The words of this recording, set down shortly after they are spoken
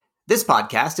This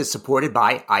podcast is supported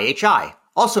by IHI,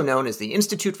 also known as the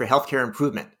Institute for Healthcare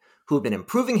Improvement, who have been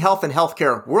improving health and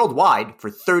healthcare worldwide for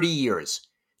 30 years.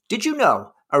 Did you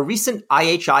know a recent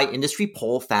IHI industry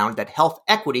poll found that health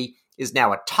equity is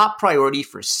now a top priority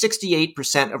for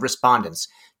 68% of respondents,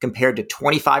 compared to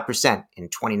 25% in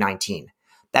 2019.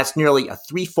 That's nearly a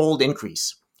threefold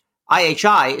increase.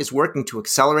 IHI is working to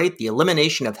accelerate the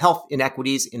elimination of health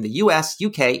inequities in the US,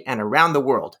 UK, and around the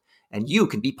world, and you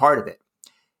can be part of it.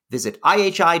 Visit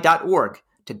IHI.org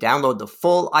to download the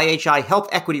full IHI Health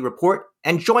Equity Report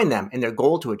and join them in their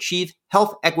goal to achieve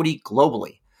health equity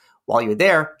globally. While you're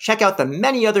there, check out the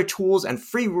many other tools and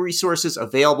free resources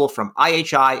available from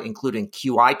IHI, including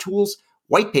QI tools,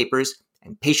 white papers,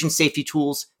 and patient safety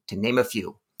tools, to name a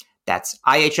few. That's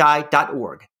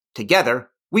IHI.org. Together,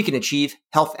 we can achieve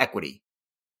health equity.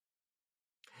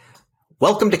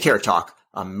 Welcome to Care Talk,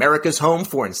 America's home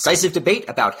for incisive debate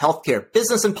about healthcare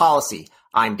business and policy.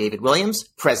 I'm David Williams,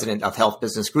 president of Health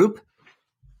Business Group.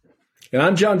 And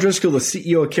I'm John Driscoll, the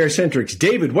CEO of CareCentrix.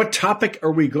 David, what topic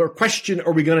or question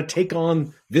are we going to take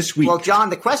on this week? Well, John,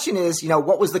 the question is,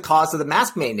 what was the cause of the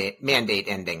mask mandate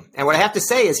ending? And what I have to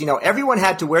say is, everyone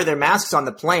had to wear their masks on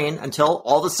the plane until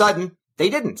all of a sudden they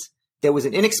didn't. There was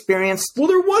an inexperienced. Well,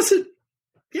 there wasn't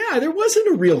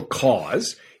a real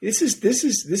cause. This is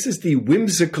the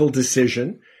whimsical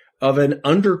decision of an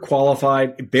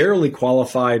underqualified, barely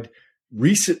qualified,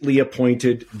 recently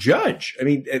appointed judge. I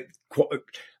mean,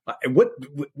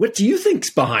 what do you think's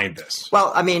behind this?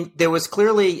 Well, I mean, there was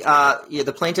clearly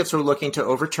the plaintiffs were looking to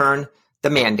overturn the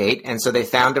mandate, and so they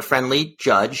found a friendly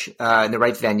judge in the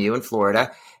right venue in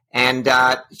Florida. And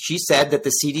she said that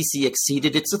the CDC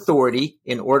exceeded its authority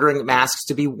in ordering masks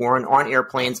to be worn on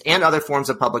airplanes and other forms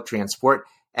of public transport.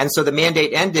 And so the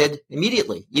mandate ended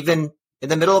immediately, even in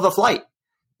the middle of a flight.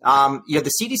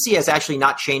 The CDC has actually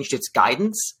not changed its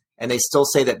guidance, and they still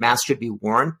say that masks should be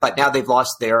worn, but now they've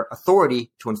lost their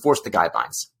authority to enforce the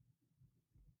guidelines.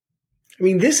 I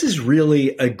mean, this is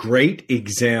really a great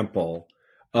example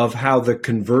of how the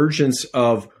convergence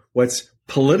of what's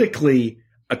politically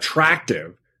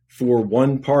attractive for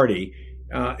one party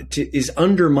is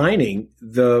undermining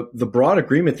the broad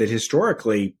agreement that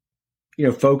historically,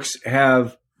 folks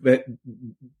have, that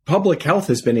public health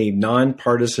has been a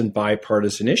nonpartisan,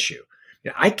 bipartisan issue.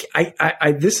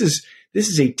 This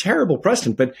is a terrible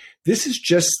precedent, but this is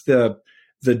just the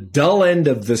dull end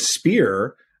of the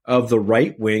spear of the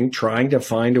right wing trying to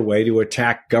find a way to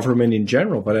attack government in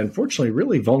general. But unfortunately,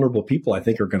 really vulnerable people, I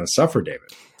think, are going to suffer, David.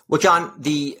 Well, John,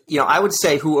 I would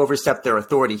say who overstepped their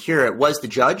authority here, it was the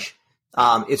judge.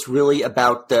 It's really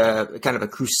about the kind of a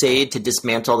crusade to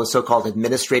dismantle the so-called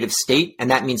administrative state.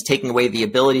 And that means taking away the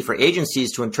ability for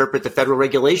agencies to interpret the federal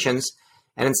regulations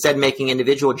and instead making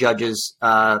individual judges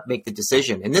make the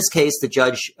decision. In this case, the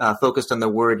judge focused on the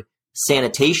word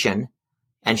sanitation,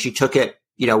 and she took it,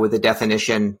 with a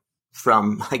definition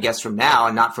from now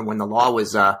and not from when the law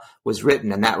was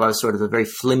written. And that was sort of a very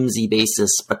flimsy basis,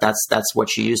 but that's what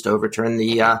she used to overturn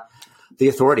the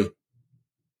authority.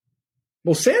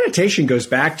 Well, sanitation goes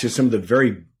back to some of the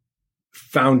very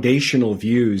foundational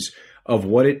views of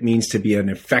what it means to be an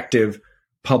effective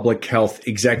public health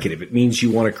executive. It means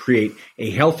you want to create a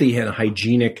healthy and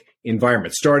hygienic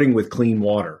environment, starting with clean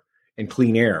water and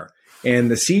clean air.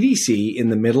 And the CDC, in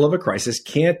the middle of a crisis,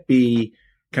 can't be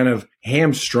kind of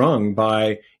hamstrung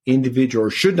by individual,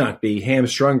 or should not be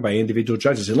hamstrung by individual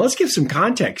judges. And let's give some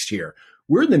context here.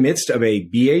 We're in the midst of a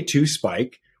BA2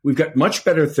 spike. We've got much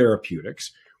better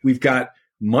therapeutics. We've got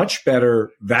much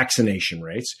better vaccination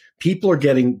rates. People are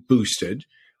getting boosted.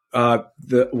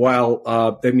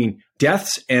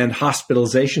 Deaths and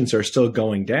hospitalizations are still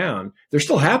going down. They're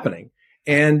still happening.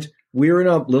 And we're in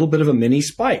a little bit of a mini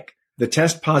spike. The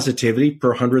test positivity per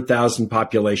 100,000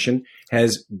 population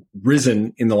has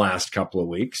risen in the last couple of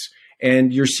weeks.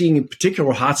 And you're seeing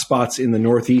particular hotspots in the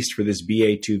Northeast for this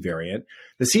BA2 variant.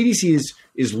 The CDC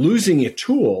is losing a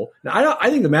tool. Now, I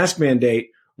think the mask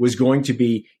mandate was going to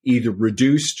be either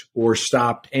reduced or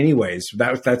stopped anyways.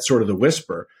 That's sort of the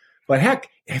whisper. But heck,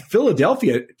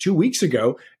 Philadelphia 2 weeks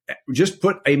ago just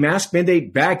put a mask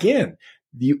mandate back in.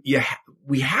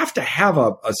 We have to have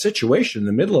a situation in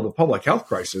the middle of a public health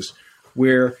crisis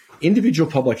where individual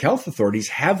public health authorities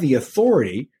have the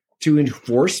authority to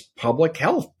enforce public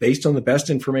health based on the best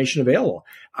information available.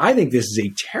 I think this is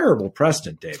a terrible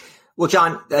precedent, David. Well,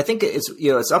 John, I think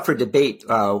it's up for debate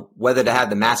whether to have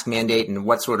the mask mandate and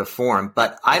what sort of form.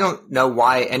 But I don't know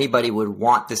why anybody would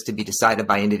want this to be decided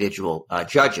by individual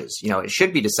judges. It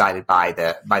should be decided by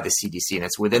the CDC, and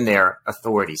it's within their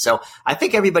authority. So I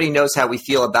think everybody knows how we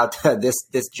feel about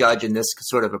this judge and this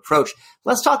sort of approach.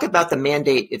 Let's talk about the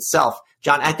mandate itself,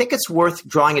 John. I think it's worth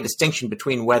drawing a distinction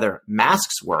between whether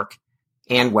masks work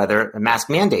and whether a mask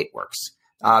mandate works.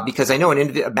 Because I know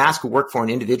a mask will work for an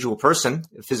individual person.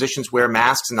 Physicians wear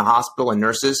masks in the hospital, and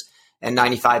nurses, and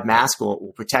 95 masks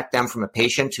will protect them from a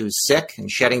patient who's sick and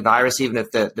shedding virus, even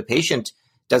if the patient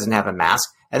doesn't have a mask.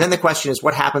 And then the question is,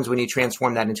 what happens when you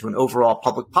transform that into an overall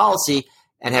public policy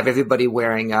and have everybody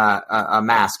wearing a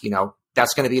mask?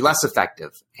 That's going to be less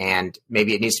effective, and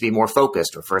maybe it needs to be more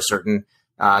focused or for a certain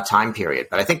time period.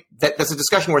 But I think that's a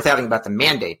discussion worth having about the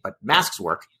mandate, but masks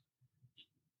work.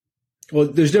 Well,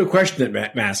 there's no question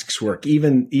that masks work.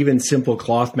 Even simple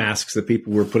cloth masks that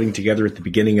people were putting together at the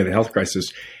beginning of the health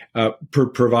crisis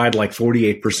provide like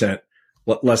 48%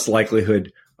 less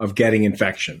likelihood of getting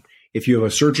infection. If you have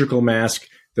a surgical mask,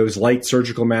 those light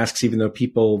surgical masks, even though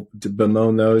people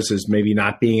bemoan those as maybe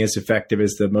not being as effective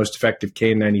as the most effective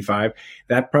KN95,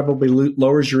 that probably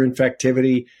lowers your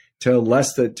infectivity to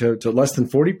less than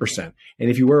 40%. And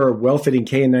if you wear a well-fitting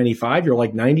KN95, you're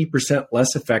like 90%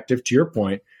 less effective, to your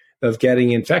point, of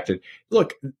getting infected.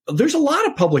 Look, there's a lot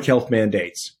of public health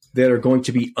mandates that are going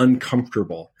to be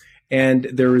uncomfortable, and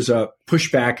there is a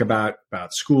pushback about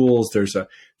schools. There's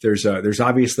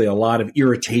obviously a lot of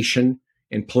irritation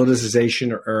and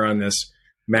politicization around this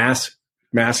mask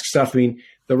stuff. I mean,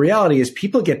 the reality is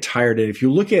people get tired, and if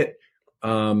you look at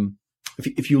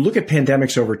if you look at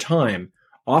pandemics over time,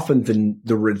 often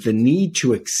the need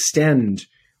to extend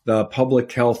the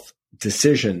public health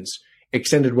decisions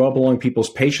extended well beyond people's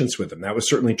patience with them. That was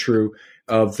certainly true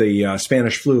of the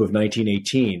Spanish flu of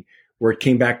 1918, where it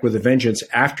came back with a vengeance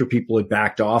after people had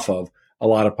backed off of a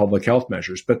lot of public health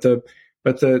measures. But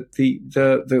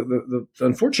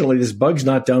unfortunately, this bug's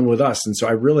not done with us, and so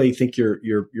I really think you're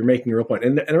making a real point.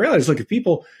 And the reality is, look, if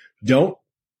people don't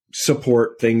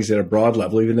support things at a broad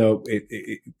level, even though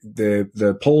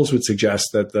the polls would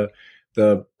suggest that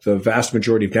the vast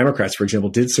majority of Democrats, for example,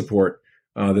 did support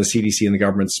the CDC and the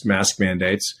government's mask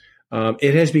mandates,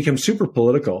 it has become super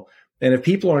political. And if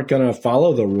people aren't going to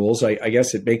follow the rules, I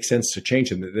guess it makes sense to change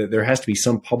them. There has to be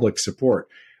some public support.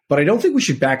 But I don't think we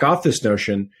should back off this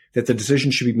notion that the decision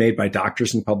should be made by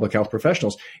doctors and public health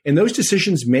professionals. And those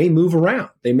decisions may move around.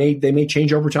 They may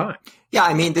change over time. Yeah,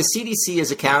 I mean, the CDC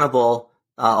is accountable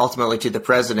ultimately to the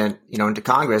president, and to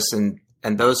Congress, and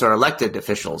those are elected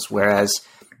officials. Whereas,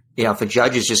 if a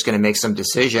judge is just going to make some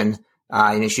decision,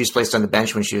 she was placed on the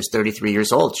bench when she was 33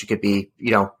 years old. She could be,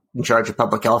 in charge of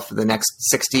public health for the next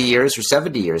 60 years or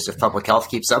 70 years. If public health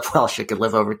keeps up well, she could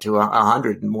live over to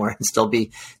 100 and more and still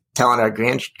be telling our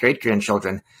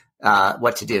great-grandchildren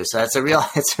what to do. So it's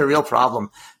a real problem,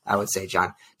 I would say,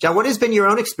 John. John, what has been your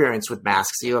own experience with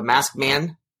masks? Are you a mask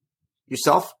man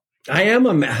yourself? I'm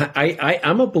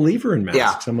a believer in masks.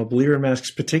 Yeah. I'm a believer in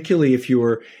masks, particularly if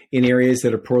you're in areas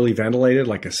that are poorly ventilated,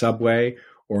 like a subway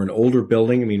or an older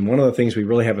building. I mean, one of the things we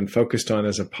really haven't focused on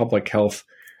as a public health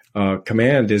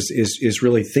command is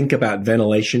really think about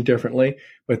ventilation differently.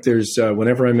 But there's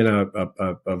whenever I'm in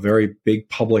a very big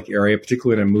public area,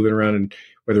 particularly when I'm moving around, and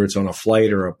whether it's on a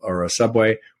flight or a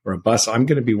subway or a bus, I'm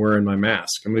going to be wearing my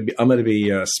mask. I'm going to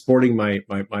be sporting my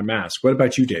mask. What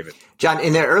about you, David? John,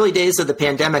 in the early days of the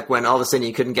pandemic, when all of a sudden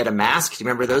you couldn't get a mask, do you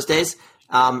remember those days?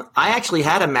 I actually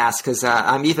had a mask because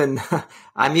I'm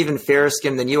even fairer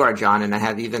skinned than you are, John, and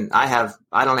I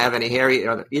don't have any hair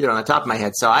either on the top of my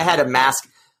head. So I had a mask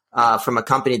from a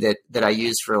company that I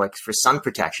use for sun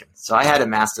protection. So I had a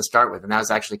mask to start with, and that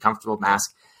was actually a comfortable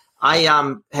mask.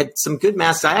 I had some good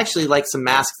masks. I actually like some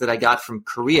masks that I got from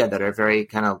Korea that are very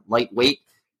kind of lightweight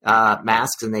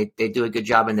masks, and they do a good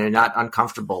job, and they're not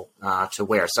uncomfortable to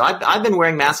wear. So I've been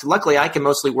wearing masks. Luckily, I can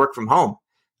mostly work from home.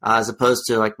 As opposed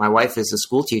to my wife is a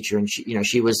school teacher, and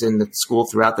she was in the school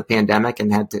throughout the pandemic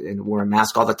and and wore a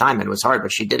mask all the time, and it was hard,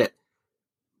 but she did it.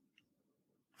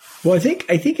 Well, I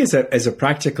think as a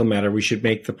practical matter, we should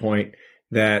make the point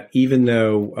that even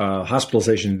though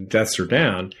hospitalization deaths are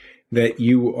down, that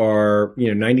you are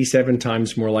 97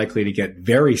 times more likely to get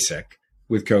very sick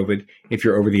with COVID if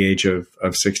you're over the age of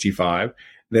 65.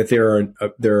 That there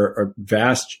are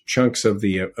vast chunks of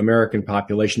the American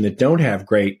population that don't have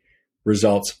great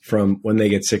results from when they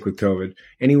get sick with COVID.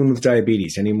 Anyone with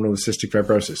diabetes, anyone with cystic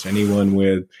fibrosis, anyone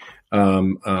with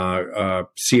COPD,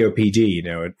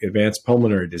 advanced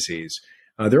pulmonary disease.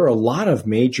 There are a lot of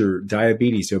major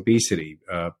diabetes, obesity,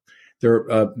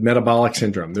 there are metabolic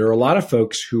syndrome. There are a lot of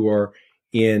folks who are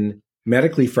in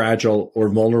medically fragile or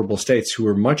vulnerable states who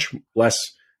are much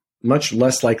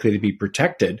less likely to be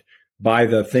protected by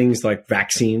the things like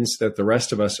vaccines that the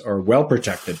rest of us are well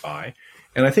protected by.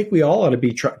 And I think we all ought to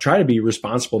be try to be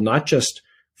responsible, not just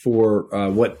for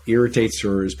what irritates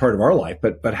or is part of our life,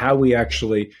 but how we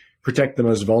actually protect the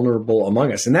most vulnerable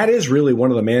among us. And that is really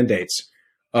one of the mandates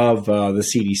of the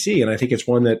CDC. And I think it's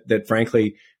one that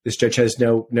frankly, this judge has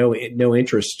no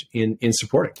interest in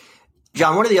supporting.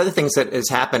 John, one of the other things that has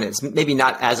happened is maybe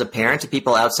not as apparent to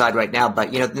people outside right now, but,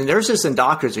 the nurses and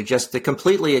doctors are just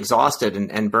completely exhausted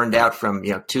and burned out from,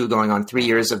 2 going on 3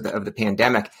 years of the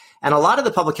pandemic. And a lot of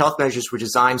the public health measures were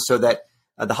designed so that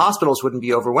the hospitals wouldn't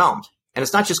be overwhelmed. And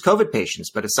it's not just COVID patients,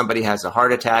 but if somebody has a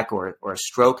heart attack or a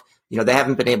stroke, they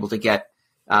haven't been able to get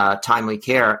timely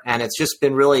care. And it's just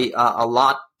been really a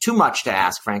lot too much to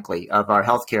ask, frankly, of our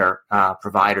healthcare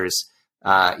providers.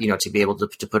 To be able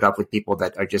to put up with people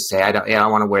that are just say, I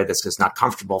don't want to wear this because it's not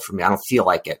comfortable for me. I don't feel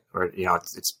like it, or,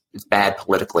 it's bad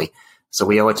politically. So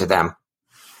we owe it to them.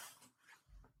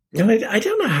 And I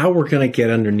don't know how we're going to get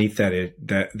underneath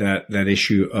that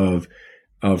issue of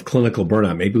clinical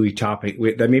burnout.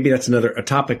 Maybe that's a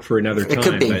topic for another time. It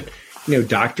could be. But,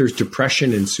 doctors'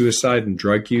 depression and suicide and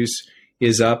drug use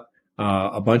is up.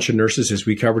 A bunch of nurses, as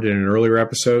we covered in an earlier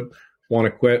episode, want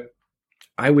to quit.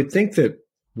 I would think that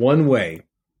one way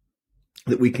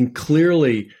that we can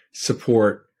clearly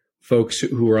support folks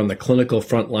who are on the clinical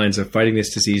front lines of fighting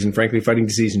this disease, and frankly, fighting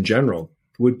disease in general,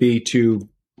 would be to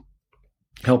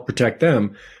help protect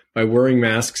them by wearing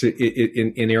masks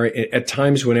in area at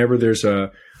times whenever there's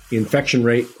a infection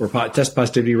rate or test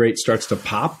positivity rate starts to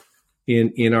pop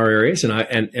in our areas.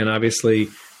 And obviously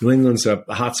New England's a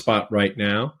hot spot right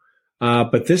now.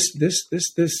 But this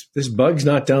bug's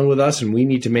not done with us, and we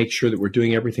need to make sure that we're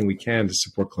doing everything we can to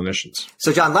support clinicians.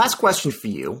 So, John, last question for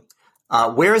you.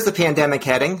 Where is the pandemic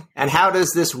heading, and how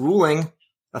does this ruling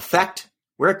affect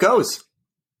where it goes?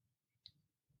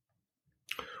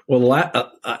 Well,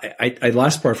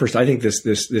 last part first. I think this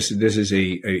is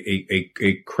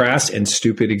a crass and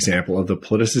stupid example of the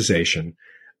politicization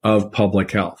of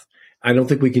public health. I don't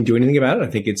think we can do anything about it. I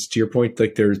think it's, to your point,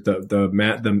 like there's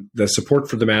the support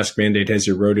for the mask mandate has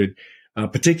eroded,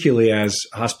 particularly as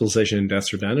hospitalization and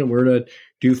deaths are down, and we're in a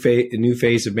new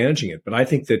phase of managing it. But I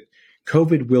think that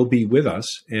COVID will be with us,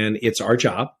 and it's our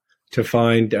job to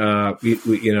find,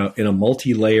 in a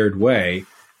multi-layered way,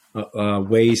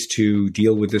 ways to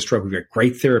deal with this drug. We've got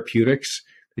great therapeutics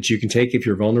that you can take if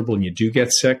you're vulnerable and you do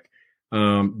get sick.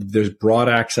 There's broad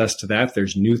access to that.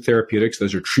 There's new therapeutics.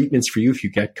 Those are treatments for you if you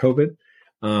get COVID.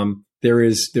 There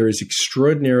is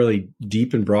extraordinarily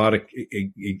deep and broad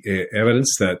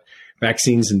evidence that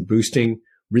vaccines and boosting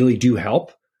really do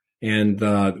help. And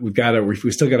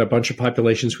we still got a bunch of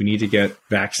populations we need to get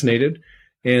vaccinated.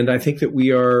 And I think that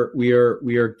we are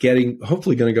getting,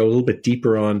 hopefully going to go a little bit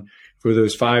deeper on for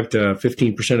those 5 to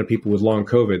 15% of people with long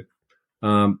COVID,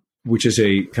 which is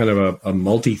a kind of a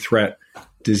multi-threat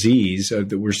disease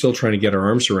that we're still trying to get our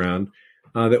arms around,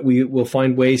 that we will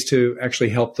find ways to actually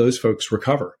help those folks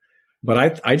recover.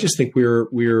 But I just think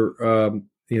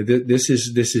this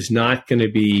is not going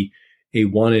to be a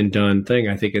one and done thing.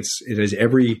 I think it has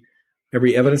every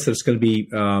evidence that it's going to be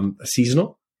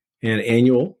seasonal and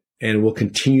annual, and will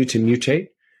continue to mutate.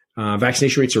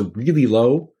 Vaccination rates are really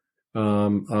low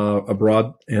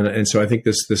abroad, and so I think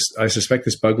I suspect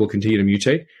this bug will continue to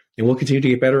mutate, and we'll continue to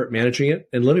get better at managing it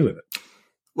and living with it.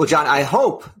 Well, John, I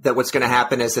hope that what's going to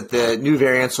happen is that the new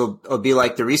variants will be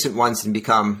like the recent ones and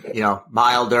become,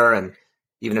 milder, and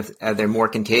even if they're more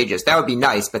contagious. That would be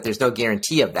nice, but there's no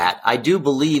guarantee of that. I do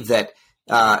believe that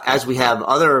as we have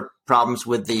other problems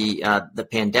with the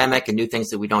pandemic and new things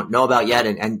that we don't know about yet,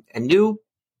 and new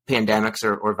pandemics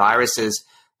or viruses,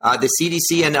 the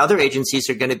CDC and other agencies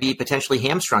are going to be potentially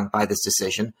hamstrung by this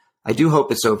decision. I do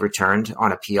hope it's overturned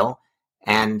on appeal,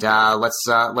 and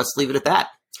let's leave it at that.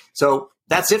 So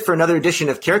that's it for another edition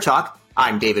of Care Talk.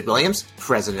 I'm David Williams,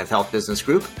 president of Health Business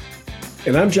Group.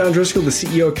 And I'm John Driscoll, the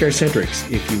CEO of CareCentrix.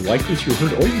 If you liked what you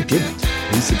heard or you didn't,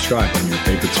 please subscribe on your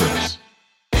favorite service.